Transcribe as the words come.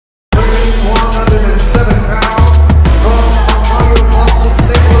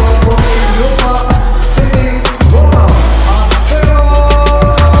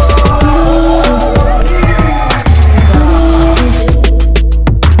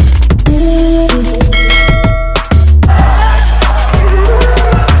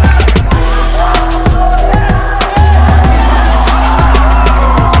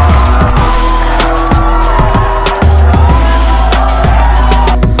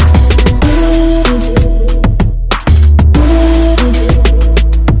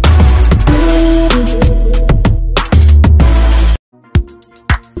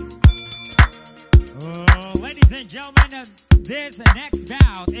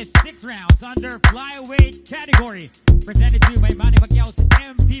this 6 rounds under flyweight category, presented to you by Manny Pacquiao's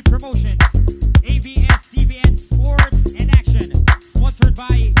MP Promotions, ABS-CBN Sports and Action, sponsored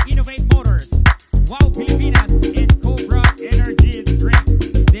by Innovate Motors, Wow Pilipinas, and Cobra Energy Drink.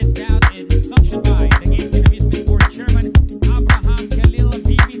 This bout is sanctioned by the Games and Amusement Board Chairman Abraham Khalil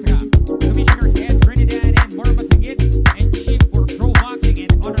Bibitra, Commissioners Ed Trinidad and Marma Sigit, and Chief for Pro Boxing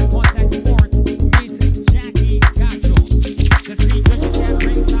and Other Contact Sports, Ms. Jackie Gacho. The 3 judges at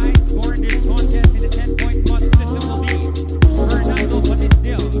ringside scoring this contest in a 10-point must system will be Fernando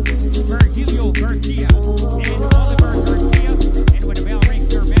Batistil, Virgilio Garcia, and Oliver Garcia. And when the bell rings,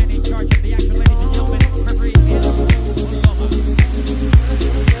 your man in charge of the action, ladies and gentlemen, referee El Oloma.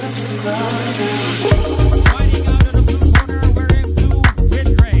 Fighting out of the blue corner, wearing blue with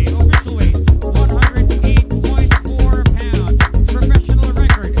gray, official weight 108.4 pounds, professional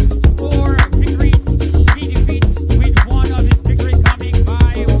record 4 victories, 3 defeats, with 1 of his victory coming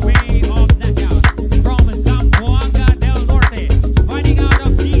by way of knockout. From Zamboanga del Norte, fighting out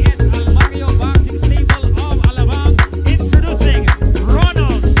of DS Almario Boxing Stable of Alabang, introducing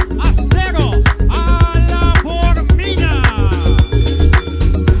Ronald Alapormina.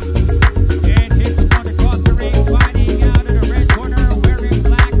 And his opponent across the ring, fighting out of the red corner, wearing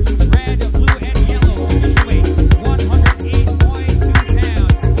black, red, blue, and yellow, official weight 108.2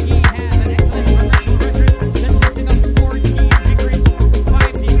 pounds. He has an excellent professional record consisting of 14 victories,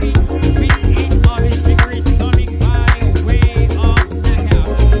 5 defeats, with 8 of his victories coming by way of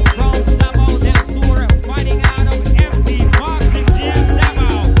knockout. From Davao del Sur, fighting out of MD Boxing Gym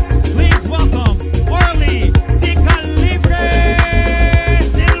Davao, please welcome Orlie, the Calibre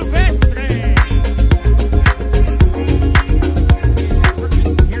Silvestre.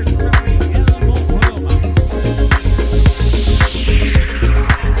 Here's the referee, El Oloma.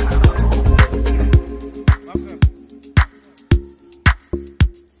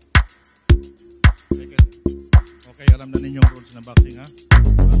 Okay, alam na ninyong rules ng boxing, ha?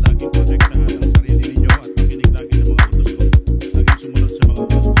 Laging protektahan ang sarili ninyo at makinig lagi ng mga utos ko. Laging sumunod sa mga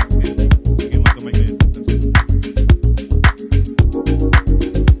utos ko. Okay? Sige, magkamay kayo.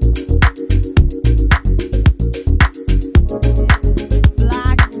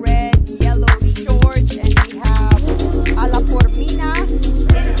 Black, red, yellow shorts, and we have Alapormina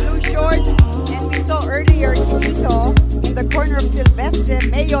in blue shorts, and we saw earlier Kinito in the corner of Silvestre,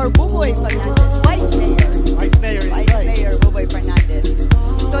 Mayor Buboy Fernandez, Vice Mayor Buboy Fernandez.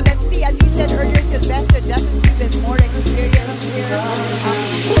 So let's see, as you said earlier, Silvestre definitely with more experience here,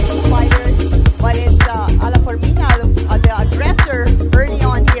 fighters, but it's Alapormina, the aggressor early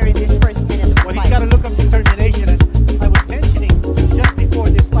on here in this first minute of the Well, he's got to fight. look up determination. And I was mentioning just before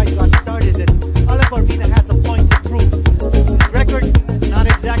this fight got started that Alapormina has a point to prove. His record, not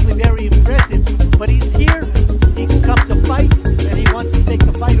exactly very impressive, but he's here, he's come to fight, and he wants to take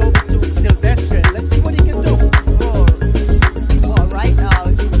the fight over to Silvestre. Let's see what he can do. All right,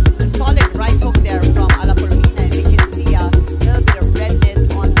 solid right hook there from Alapormina, and we can see a little bit of redness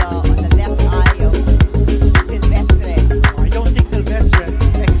on the left eye of Silvestre.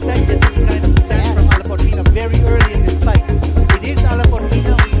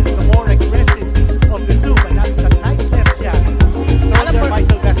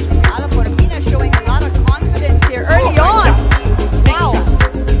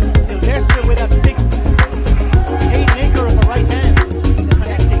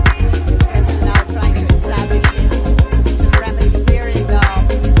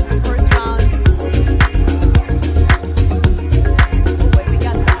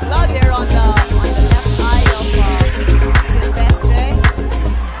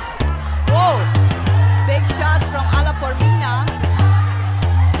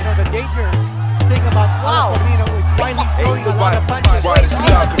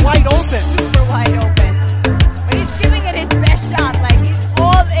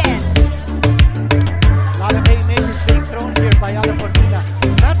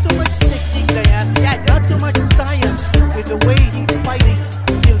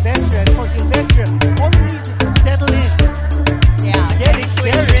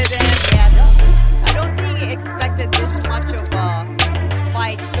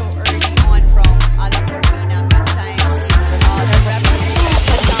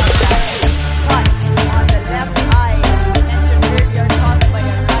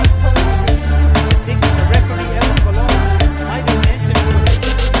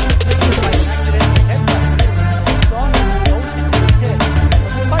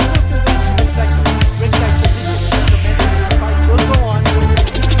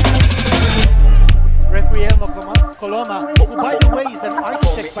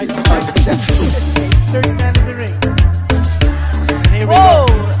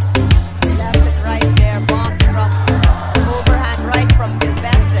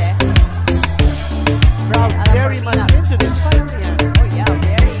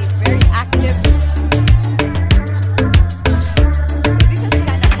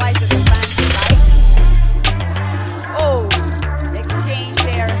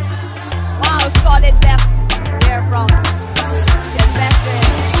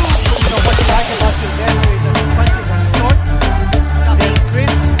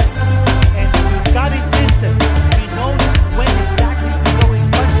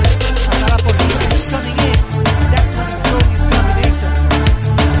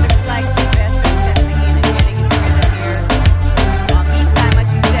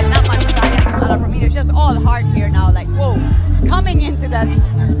 heart here now, like, whoa, coming into that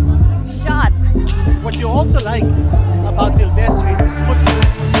shot. What you also like about Silvestre is his footwork.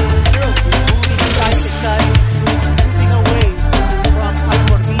 Moving side to side, moving away from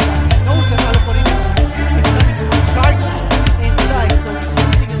Alapormina. He knows that Alapormina is coming to charge inside, so he's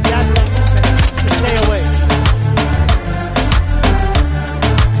using his lateral movement to stay away.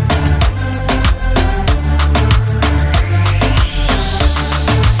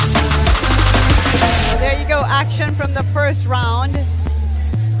 So there you go, action from the first round.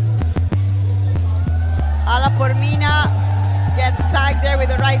 Alapormina gets tagged there with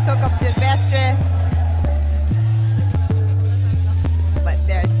the right hook of Silvestre. But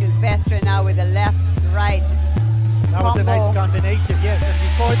there's Silvestre now with the left, right That was a combo. nice combination, yes. And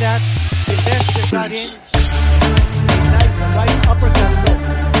before that, Silvestre got in a nice right uppercut. So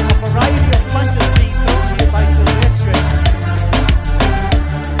a variety of punches being thrown here by Silvestre.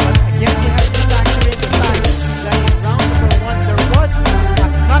 But again, you have to factor in the fact that in round number one, there was a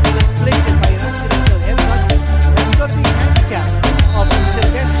cut inflicted by an accidental headbutt. That's sort of the handicap of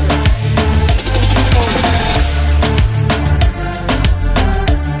Silvestre. Moving forward.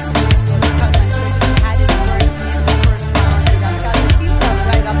 Had it worked in the first round, we got the seats up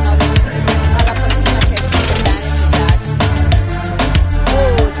right up now. Alapormina can take advantage of that.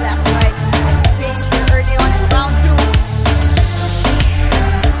 Oh, left, right exchange here early on in round two.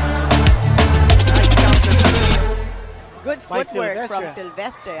 Nice counter punch. Good By footwork from Silvestre.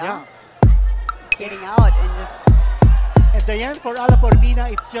 Silvestre, Yeah. huh? Getting out and just And Diane, for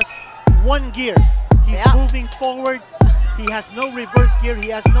Alapormina, it's just one gear. He's Yeah. moving forward. He has no reverse gear. He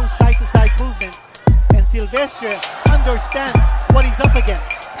has no side-to-side movement. And Silvestre understands what he's up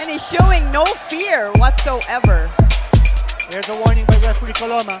against. and he's showing no fear whatsoever. There's a warning by referee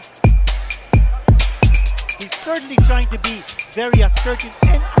Coloma. He's certainly trying to be very assertive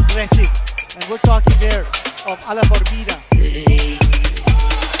and aggressive. And we're talking there of Alapormina.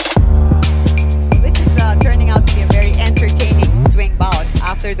 This is turning out to be a very entertaining swing bout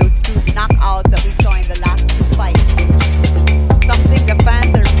after those two knockouts that we saw in the last two fights. Something the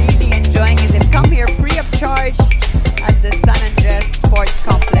fans are really enjoying, and they've come here free of charge at the San Andres Sports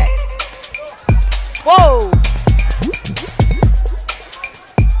Complex. Whoa!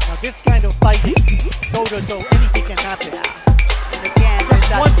 Now this kind of fighting, toe-to-toe, anything can happen. And again, there's Just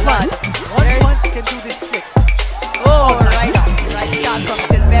that one blood. punch. One There's- punch can do this trick. Oh, right shot from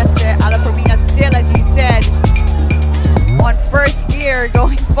Silvestre. Alapormina still, as you said, on first gear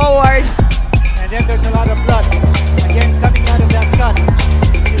going forward. And then there's a lot of blood. Again, coming out of that cut.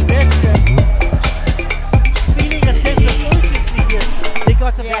 Silvestre feeling a sense of urgency here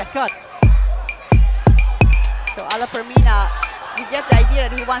because of that Yes. cut. So Alapormina, you get the idea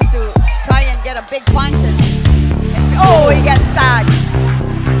that he wants to try and get a big punch. Oh, he gets tagged.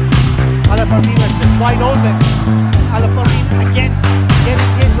 Alapormina is just wide open. Alapormina again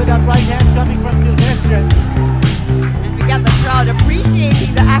getting hit with that right hand coming from Silvestre. And we got the crowd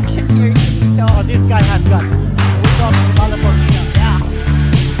appreciating the action here. So, Oh, this guy has guts. We're talking about Alapormina. yeah.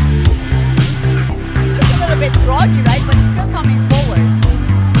 He looks a little bit groggy, right? But he's still coming forward.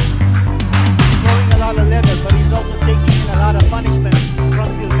 Throwing a lot of leather, but he's also taking in a lot of punishment from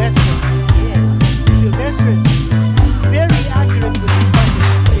Silvestre. Silvestre is very accurate with his punches.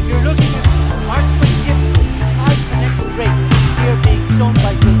 If you're looking at marksmanship, high connected rate here being shown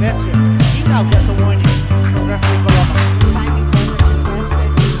by Silvestre, he now gets a warning from referee Coloma. Timing for Silvestre.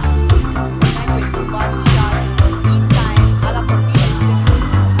 Connect with the body shots. Meantime, Alapormina is just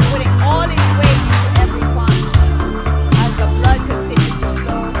putting all his weight into every punch as the blood continues to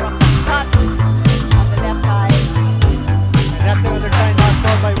flow from the cut on the left eye. And that's another time out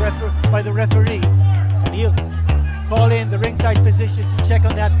called by the referee. And he'll call in the ringside physicians to check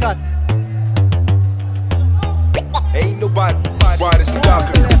on that cut. Ain't nobody why this On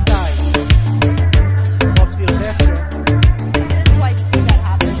stop the left eye of Silvestre. Didn't quite see that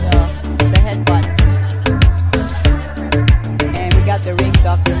happen, the headbutt. And we got the ring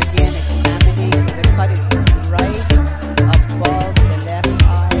doctor again examining the cut. It's right above the left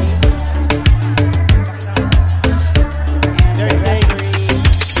eye. And They're the saying- referee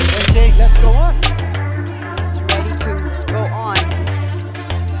They're saying, let's go on. is ready to go on.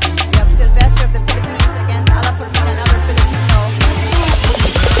 We have Silvestre of the Philippines against Alapormina, another Filipino.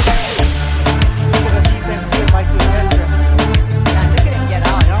 Look at the defense here by Silvestre. Yeah, look at him get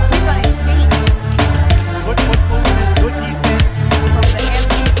out. Quick on his feet Good foot movement, good defense. from the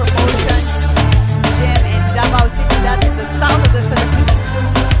MP promotion.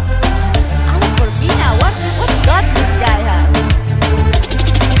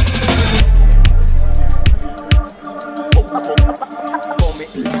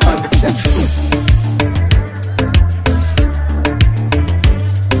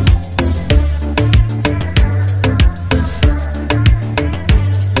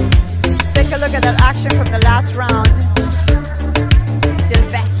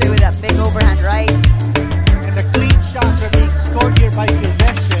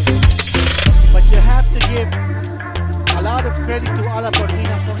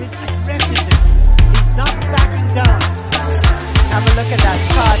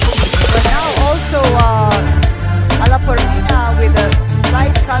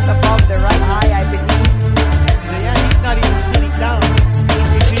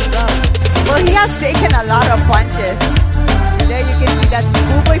 that's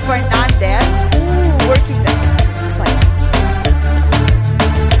Buboy Fernandez. Ooh, working the fight.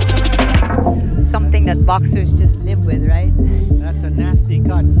 Something that boxers just live with, right? That's a nasty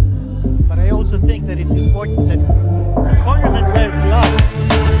cut. But I also think that it's important that the cornermen wear gloves.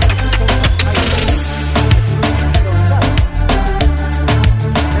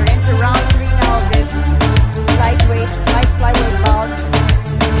 We're into round 3 now of this light flyweight bout.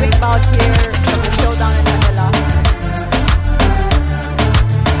 Swing bout here from the showdown in Manila.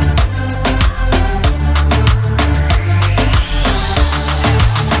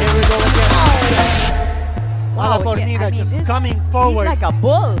 Here we go again. Alapormina just coming forward. He's like a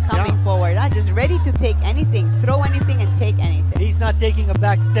bull coming forward, huh? Just ready to take anything, throw anything and take anything. He's not taking a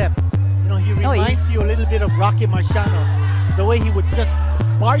back step. You know, he reminds you a little bit of Rocky Marciano. The way he would just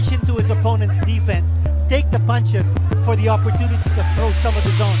barge into his opponent's defense, take the punches for the opportunity to throw some of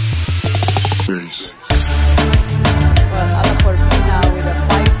his own. Well, Alapormina with a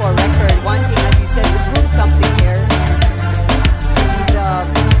 5-4 record, wanting, as you said, to prove something here.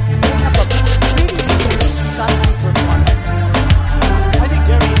 He's putting up a pretty solid performance. I think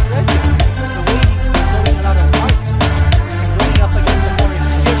very impressive. The way he's throwing a lot of heart and going up against a more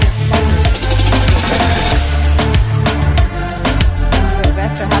experienced fighter.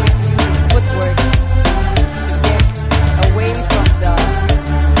 Silvestre having to use his footwork to get away from the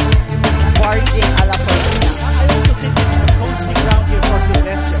barging Alapormina. I also think this is a posting ground here for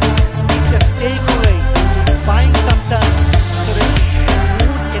Silvestre. He's just staying away, buying some time so that his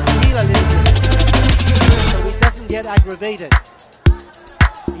mood can heal a little bit. So he doesn't get aggravated.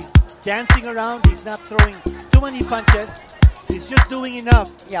 He's dancing around, he's not throwing too many punches. He's just doing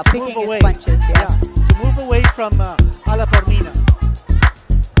enough Yeah, to picking move away. his punches, yes. To move away from Alapormina.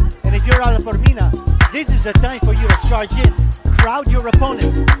 And if you're Alapormina, this is the time for you to charge in. Crowd your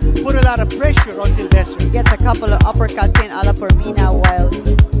opponent. Put a lot of pressure on Silvestre. Gets a couple of uppercuts in Alapormina while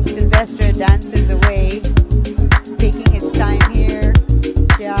Silvestre dances away, taking his time here.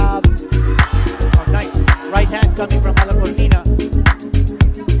 Jab. Oh, nice. Right hand coming from Alapormina.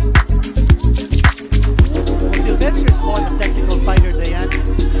 Silvestre is more the technical fighter, Diane.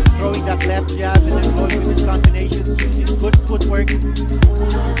 Throwing that left jab and then going with his combinations, using good footwork.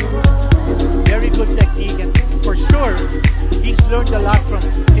 Very good technique, and for sure, he's learned a lot from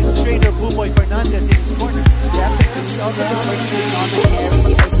his trainer Buboy Fernandez in his corner. Definitely. He's also the first place on the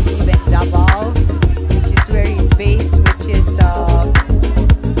area, I believe, in Davao, which is where he's based, which is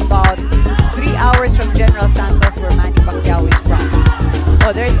about 3 hours from General Santos, where Manny Pacquiao is from.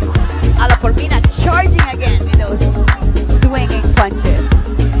 Oh, there's Alapormina charging again with those swinging punches.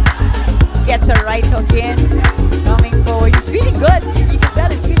 Gets a right hook in, coming forward. He's feeling good. You can tell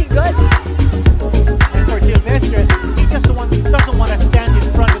he's feeling good. And for Silvestre, he doesn't want to stand in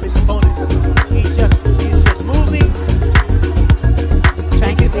front of his opponent. He's just moving,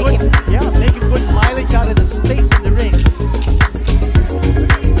 Trying to make him. making good mileage out of the space in the ring.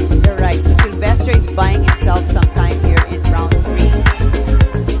 You're right. So Silvestre is buying himself some time here in round 3.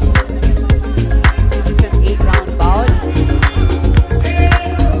 It's an 8-round bout.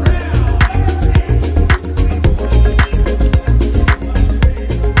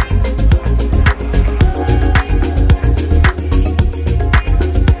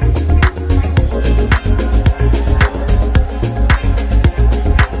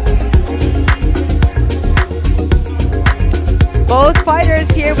 Both fighters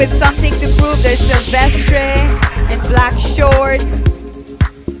here with something to prove. There's Silvestre in black shorts,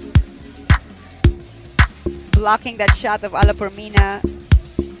 blocking that shot of Alapormina.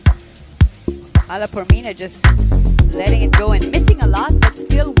 Alapormina just letting it go and missing a lot, but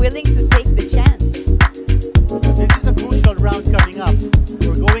still willing to take the chance. This is a crucial round coming up.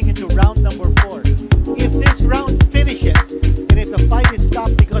 We're going into round number 4. If this round finishes, and if the fight is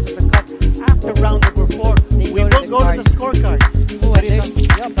stopped because of the cut after round number 4, we will go to the scorecards. But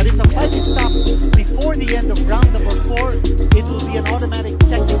if the fight is stopped before the end of round number 4, it will be an automatic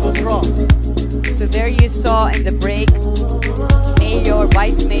technical draw. So there you saw in the break,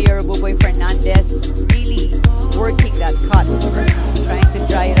 Vice Mayor Buboy Fernandez really working that cut, trying to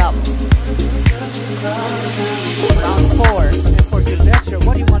dry it up. Round 4. And for Silvestre,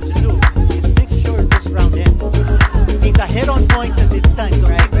 what he wants to do is make sure this round ends. He's ahead on points at this time. So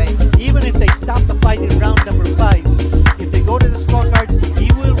Right. even if they stop the fight in round number 5, if they go to the scorecards,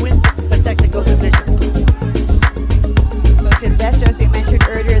 he will win the technical decision. So Silvestre, as we mentioned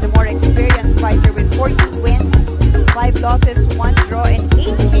earlier, the more experienced fighter with 14 wins, 5 losses, 1 draw, and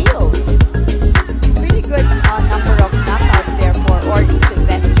 8 KOs. Pretty good number of knockouts there for Orlie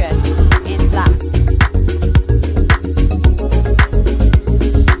Silvestre in black.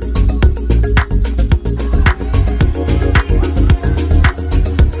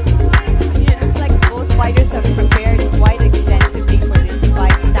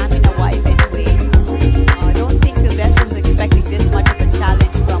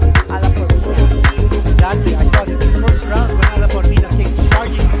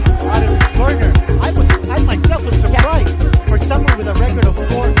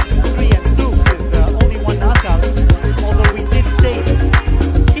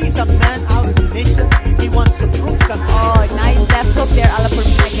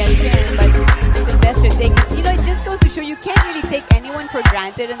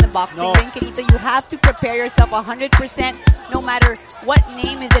 sit in the boxing No. ring, Kenito. You have to prepare yourself 100% no matter what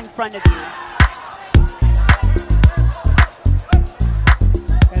name is in front of you.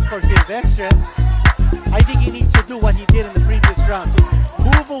 And for Silvestre, I think he needs to do what he did in the previous round. Just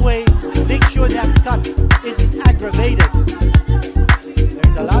move away, make sure that cut isn't aggravated.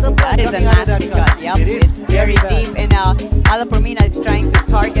 There's a lot of blood That is a coming out of that nasty cut. cut. Yep, It is it's very bad. deep. And Alapormina is trying to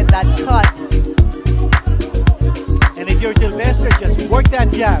target that cut. And if you're Silvestre, just work that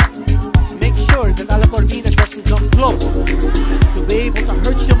jab. Make sure that Alapormina doesn't come close to be able to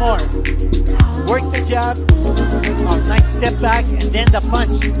hurt you more. Work the jab, nice step back, and then the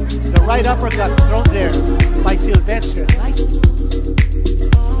punch. The right uppercut thrown there by Silvestre. Nice.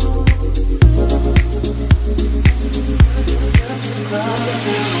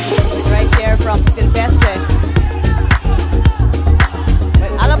 Right there from Silvestre.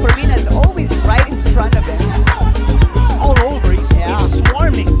 But Alapormina is always right in front of him. He's all over. He's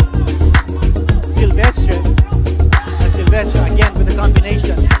swarming Silvestre. And Silvestre again with the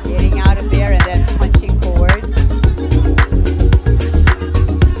combination. Getting out of there and then punching forward.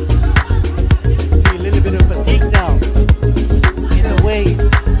 See a little bit of fatigue now in the way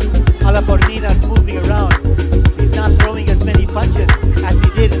Alapormina is moving around. He's not throwing as many punches as he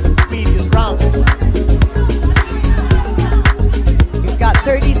did in the previous rounds. You've got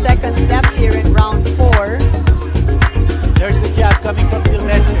 30 seconds left here in round 4. There's the jab coming from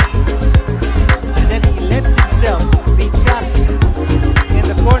Silvestre. And then he lets himself be trapped in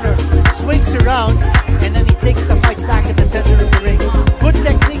the corner, swings around, and then he takes the fight back at the center of the ring. Good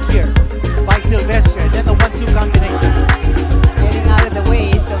technique here by Silvestre. And then the 1-2 combination. Getting out of the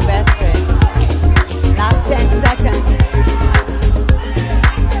way, Silvestre. Last 10 seconds.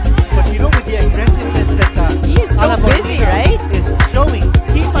 But you know, with the aggressiveness that He is so busy, Alapormina right? is showing,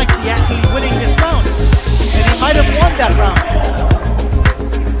 he might be actually winning this round. And he might have won that round.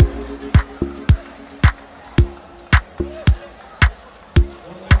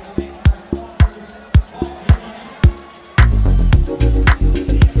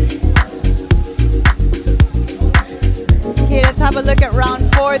 Okay, let's have a look at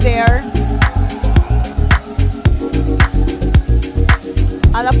round 4 there.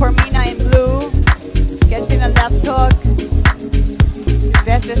 Alapormina in blue gets in a left hook.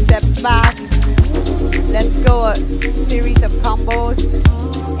 Silvestre steps back. Let's go a series of combos.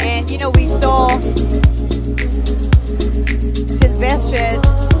 And you know, we saw Silvestre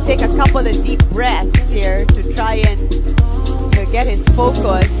take a couple of deep breaths here to try and get his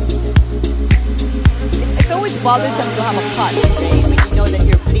focus. It's always bothersome to have a cut, right? When you know that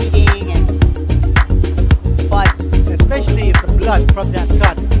you're bleeding, but Especially if the blood from that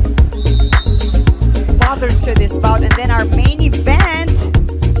cut. bothers to this bout. And then our main event,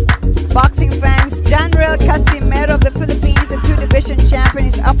 boxing fans, Janrel Casimero of the Philippines, the 2-division champion,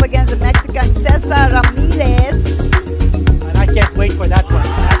 is up against the Mexican Cesar Ramirez. And I can't wait for that one.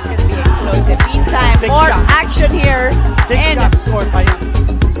 That's going to be explosive. Meantime, Big more shot. action here. Big And shot scored by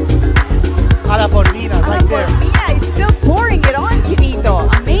Alapormina right there. Alapormina is still pouring it on, Kinito.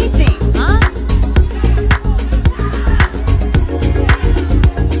 Amazing, huh?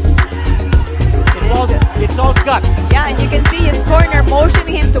 It's all guts. Yeah, and you can see his corner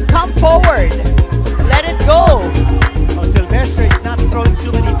motioning him to come forward. Let it go. Oh, Silvestre is not throwing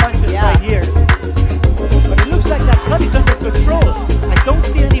too many punches Yeah. right here. But it looks like that cut is under control. I don't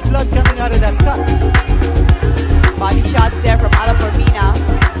see any blood coming out of that cut. Body shots there from Alapormina.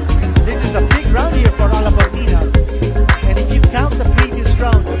 This is a big round here for Alapormina. And if you count the previous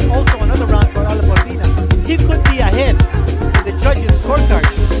round, there's also another round for Alapormina. He could be ahead in the judges' scorecard.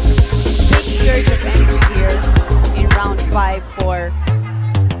 Big surge of energy here in round 5 for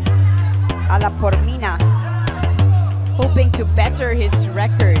Alapormina, hoping to better his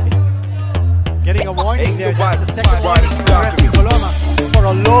record. Getting a warning Ain't there. nobody- That's the second nobody warning from the stopping referee Coloma for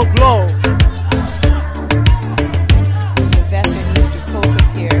a low blow. Silvestre needs to focus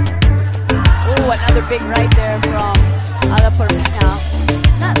here. Oh, another big right there from Alapormina.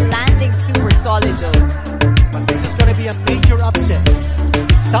 Not landing super solid though. But this is going to be a major upset.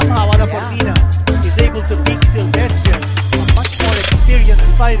 Somehow Alapormina is able to beat Silvestre, a much more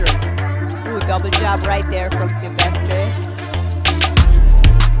experienced fighter. Ooh, double jab right there from Silvestre.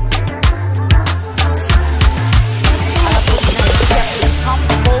 Alapormina has kept his come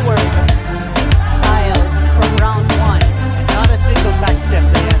forward style from round 1. Not a single back step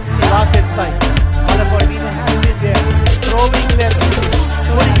throughout this fight. Alapormina has been there, throwing level,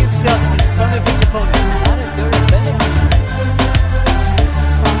 putting himself in front of his opponent. A lot of durability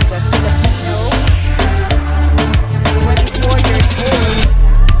from the Filipino, 24 years old,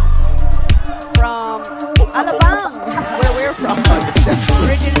 from Alabang, where we're from.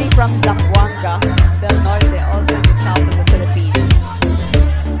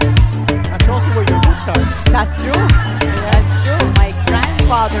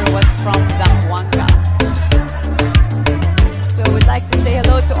 fighter was from Zamboanga. So we'd like to say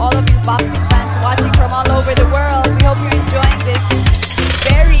hello to all of you boxing fans watching from all over the world. We hope you're enjoying this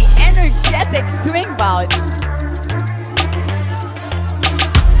very energetic swing bout.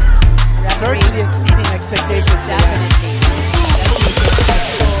 Certainly exceeding expectations. Definitely.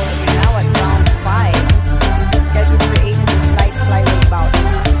 So we're now at round 5. Scheduled for 8 in this light flyweight bout.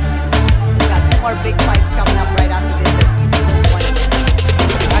 We've got 2 more big fights coming up right after this.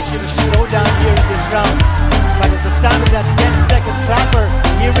 Actually slow down here in this round. But at the sound of that 10-second clapper,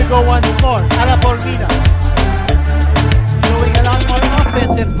 here we go once more. Alapormina showing a lot more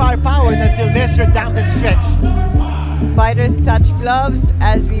offense and firepower than Silvestre down the stretch. Fighters touch gloves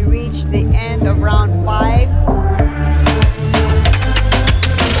as we reach the end of round 5.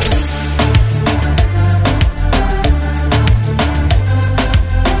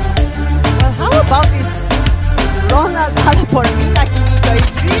 Well, how about this Ronald Alapormina, Kinito?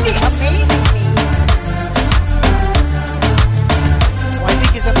 It's really amazing me. Well, I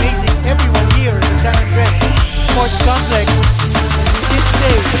think it's amazing everyone here in the San Andres Sports Complex. And we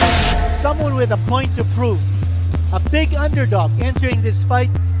did say someone with a point to prove. A big underdog entering this fight.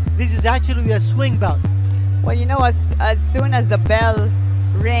 This is actually a swing bout. Well, you know, as soon as the bell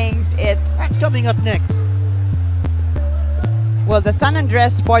rings, That's coming up next. well, the San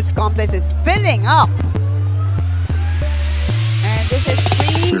Andres Sports Complex is filling up. And this is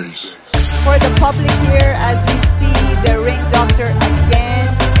free for the public here as we see the ring doctor again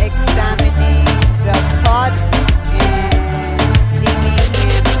examining the cut and deeming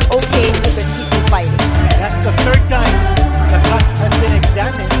him okay to continue fighting. That's the 3rd time the cut has been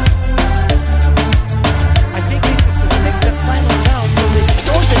examined. I think this is the 6th and final round, so they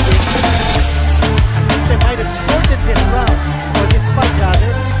shortened it. I think they might have shortened this round, or this fight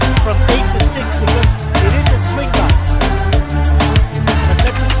rather, from 8 to 6 because it is a swing bout. But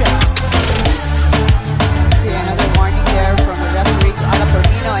let me check. Okay, another warning there from the referee to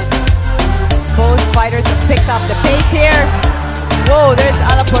Alapormina, and both fighters have picked up the pace here. Whoa, there's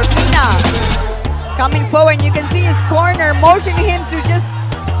Alapormina coming forward. You can see his corner motioning him to just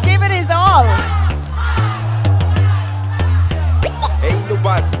give it his all. Ain't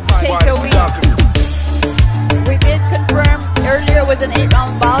nobody Okay, so we did confirm earlier was an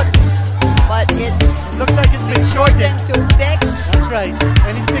 8-round bout, but it's Looks like it's been shortened. to 6. That's right.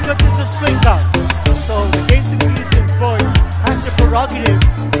 And it's because it's a swing bout. So the Games and Amusements Board has the prerogative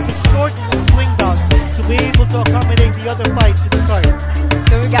to shorten the swing bout to be able to accommodate the other fights in the card.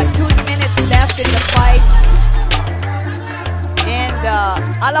 So we got 2 minutes left in the fight. And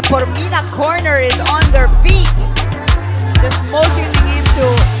Alapormina corner is on their feet. Just motioning him to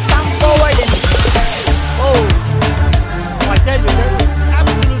come forward and I tell you, there was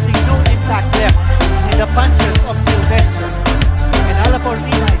absolutely no impact left in the punches of Silvestre. And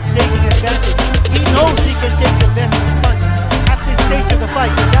Alapormina is taking advantage. He knows he can take Silvestre's punch at this stage of the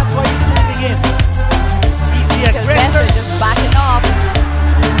fight. And that's why he's moving in. He's the aggressor. Silvestre just backing off.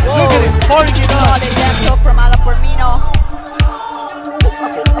 Look at him pouring it on. Solid left hook from Alapormina.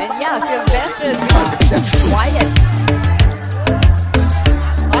 And yeah, Silvestre is being quiet.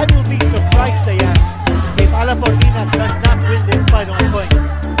 I will be surprised, Diane, if Alapormina does not win this fight on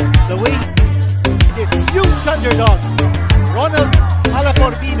points. The way this huge underdog, Ronald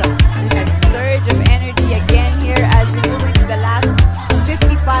Alapormina. A surge of energy again here as we move into the last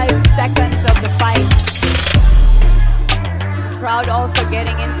 55 seconds of the fight. Crowd also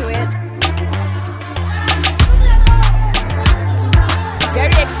getting into it.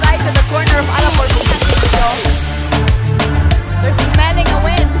 Very excited in the corner of Alapormina. They're smelling a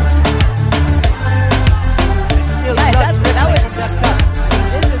win. Still Yeah, blood that dripping would- from that cut.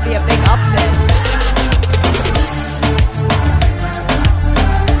 This would be a big upset.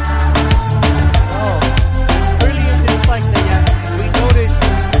 Early in this fight, Diane, we noticed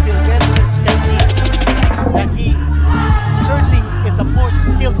Silvestre's technique, that he certainly is a more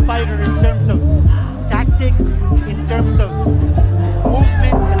skilled fighter in terms of tactics, in terms of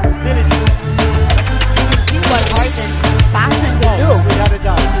movement and mobility. You can see what heart and passion can do. Without a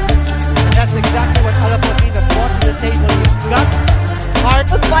doubt. And that's exactly what Alapormina brought to the table. His guts, heart.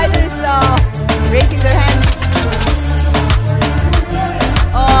 Both fighters raising their hands.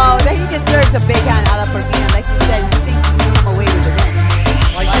 Oh, he deserves a big hand, Alapormina. Like you said, you think he can come away with the win.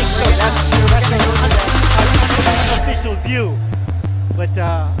 I think so. That's an unofficial view. But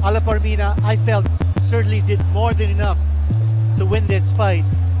Alapormina, I felt, certainly did more than enough to win this fight.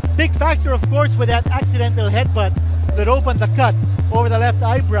 Big factor, of course, with that accidental headbutt that opened the cut over the left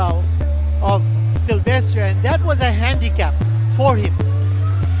eyebrow of Silvestre, and that was a handicap for him.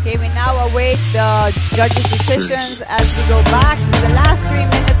 Okay, we now await the judges' decisions as we go back to the last 3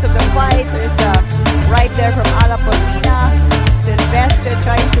 minutes of the fight. There's a right there from Alapormina. Silvestre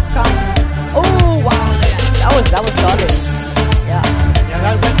tries to come. Oh, wow. That was solid. Yeah. Yeah,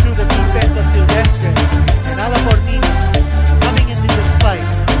 that went through the defense of Silvestre. And Alapormina, coming into this fight,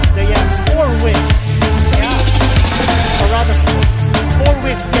 they have 4 wins. Yeah. Or rather, 4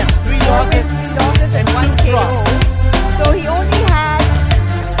 wins, yes. 3 losses. 3 losses and 1 KO. draws. So he only has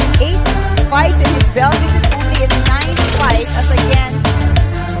 8 fights in his belt. This is only his 9th fight as against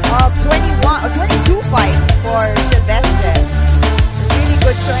 22 fights for Silvestre. Really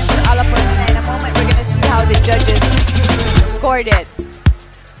good showing for Alapormina. In a moment, we're going to see how the judges scored it.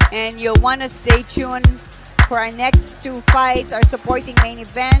 And you'll want to stay tuned for our next 2 fights. Our supporting main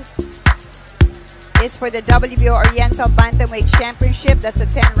event is for the WBO Oriental Bantamweight Championship. That's a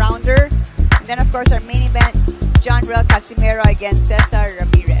 10-rounder. And then, of course, our main event, John Real Casimero against Cesar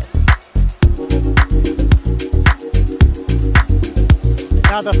Ramirez.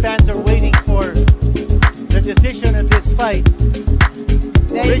 Now the fans are waiting for the decision of this fight.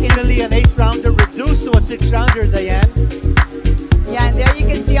 Originally an 8-rounder, reduced to a 6-rounder, Diane. Yeah, and there you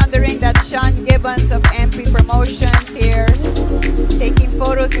can see on the ring that Sean Gibbons of MP Promotions here, taking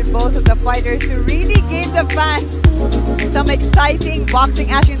photos with both of the fighters who really gave the fans some exciting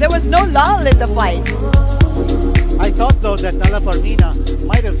boxing action. There was no lull in the fight. I thought, though, that Alapormina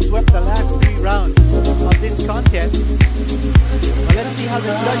might have swept the last 3 rounds of this contest. But let's see how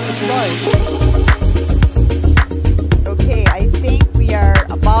the judges saw it. Okay, I think we are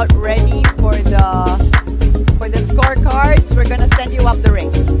about ready for the scorecards. We're gonna send you up the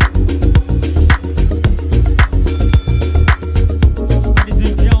ring.